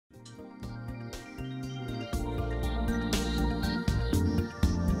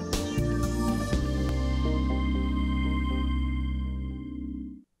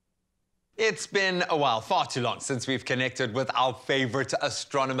It's been a while, far too long, since we've connected with our favourite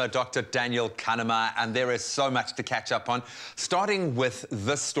astronomer, Dr. Daniel Kahnemer, and there is so much to catch up on. Starting with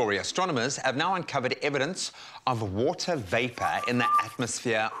this story, astronomers have now uncovered evidence of water vapour in the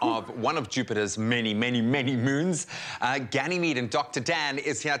atmosphere of one of Jupiter's many moons. Ganymede, and Dr. Dan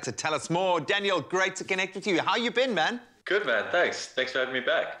is here to tell us more. Daniel, great to connect with you. How you been, man? Good, man. Thanks. Thanks for having me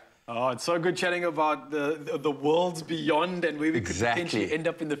back. Oh, it's so good chatting about the worlds beyond and where we could potentially end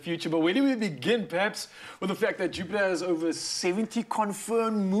up in the future. But where do we begin, perhaps, with the fact that Jupiter has over 70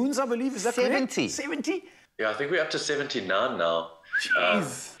 confirmed moons, I believe? Is that 70? correct? 70? Yeah, I think we're up to 79 now.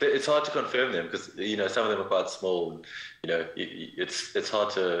 Jeez. It's hard to confirm them because, you know, some of them are quite small. And, you know, it's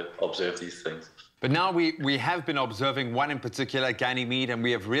hard to observe these things. But now we have been observing one in particular, Ganymede, and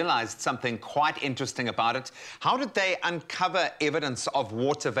we have realized something quite interesting about it. How did they uncover evidence of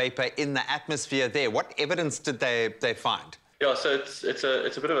water vapor in the atmosphere there? What evidence did they find? Yeah, so it's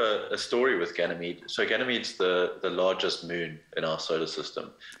a bit of a story with Ganymede. So Ganymede's the largest moon in our solar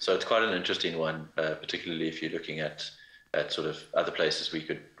system. So it's quite an interesting one, particularly if you're looking at sort of other places we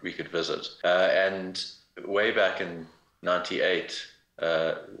could visit. And way back in '98.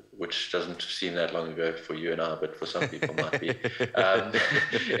 Which doesn't seem that long ago for you and I, but for some people might be.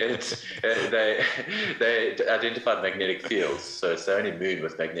 They identified magnetic fields, so it's the only moon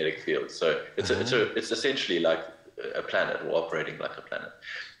with magnetic fields. So it's essentially like a planet, or operating like a planet.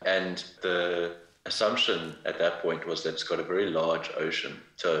 And the assumption at that point was that it's got a very large ocean,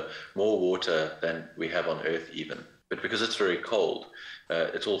 so more water than we have on Earth even. But because it's very cold,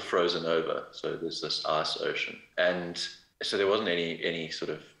 it's all frozen over. So there's this ice ocean. And so there wasn't any sort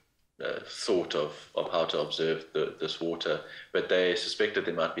of thought of how to observe this water, but they suspected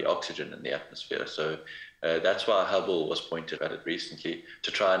there might be oxygen in the atmosphere. So that's why Hubble was pointed at it recently, to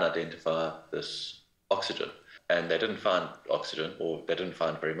try and identify this oxygen. And they didn't find oxygen, or they didn't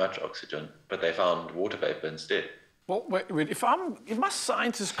find very much oxygen, but they found water vapor instead. Well, wait, if my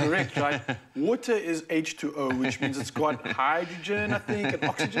science is correct, right, water is H2O, which means it's got hydrogen, I think, and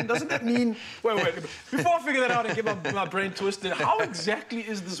oxygen. Doesn't that mean... Wait, before I figure that out and get my brain twisted, how exactly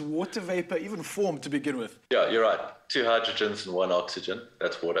is this water vapor even formed to begin with? Yeah, you're right. 2 hydrogens and 1 oxygen.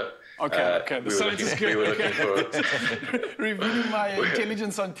 That's water. Okay. The science is good. We were looking for... Reviewing my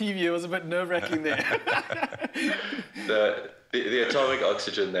intelligence on TV, it was a bit nerve-wracking there. The atomic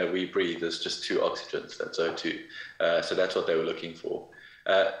oxygen that we breathe is just 2 oxygens, that's O2. So that's what they were looking for.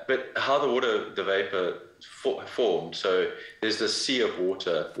 But how the vapor formed, so there's this sea of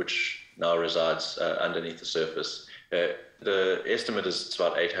water which now resides underneath the surface. The estimate is it's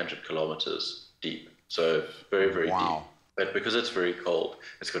about 800 kilometers deep, so very deep. But because it's very cold,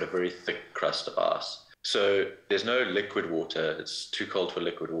 it's got a very thick crust of ice. So there's no liquid water, it's too cold for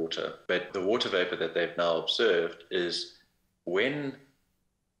liquid water. But the water vapor that they've now observed is when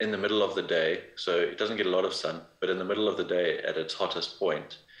in the middle of the day, so it doesn't get a lot of sun, but in the middle of the day at its hottest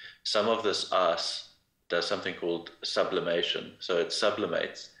point, some of this ice does something called sublimation. So it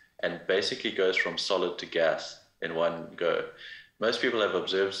sublimates and basically goes from solid to gas in one go. Most people have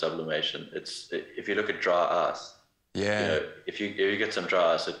observed sublimation. If you look at dry ice, you know, if you get some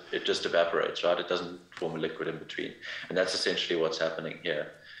dry ice, it just evaporates, right? It doesn't form a liquid in between. And that's essentially what's happening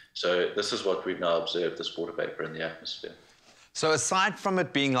here. So this is what we've now observed, this water vapor in the atmosphere. So aside from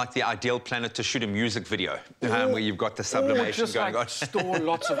it being like the ideal planet to shoot a music video, where you've got the sublimation going on. Store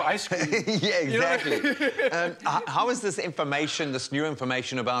lots of ice cream. Yeah, exactly. How is this information, this new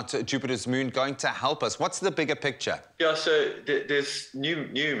information about Jupiter's moon going to help us? What's the bigger picture? Yeah, so there's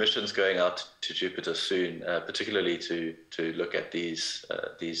new missions going out to Jupiter soon, particularly to look at these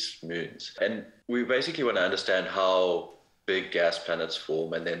moons. And we basically want to understand how big gas planets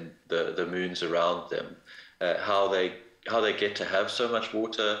form, and then the moons around them, how they get to have so much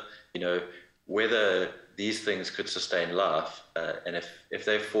water, you know, whether these things could sustain life, and if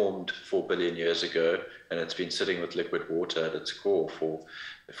they formed 4 billion years ago and it's been sitting with liquid water at its core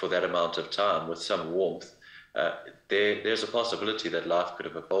for that amount of time with some warmth, there's a possibility that life could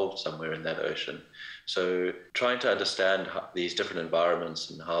have evolved somewhere in that ocean. So trying to understand these different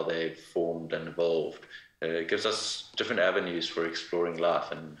environments and how they've formed and evolved gives us different avenues for exploring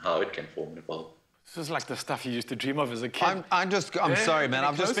life and how it can form and evolve. This is like the stuff you used to dream of as a kid. I'm sorry, man.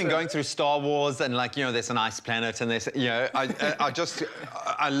 I've just been going through Star Wars, and like, you know, there's an ice planet, and there's, you know,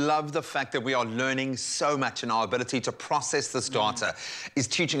 I love the fact that we are learning so much, and our ability to process this data is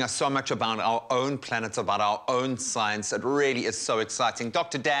teaching us so much about our own planet, about our own science. It really is so exciting.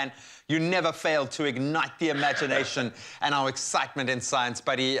 Dr. Dan, you never fail to ignite the imagination and our excitement in science,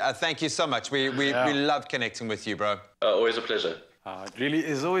 buddy. Thank you so much. We love connecting with you, bro. Always a pleasure. It really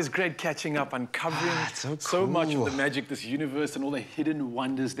is always great catching up, uncovering so much of the magic, this universe, and all the hidden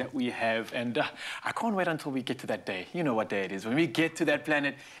wonders that we have. And I can't wait until we get to that day. You know what day it is, when we get to that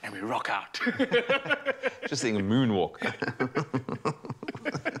planet and we rock out. Just seeing a moonwalk.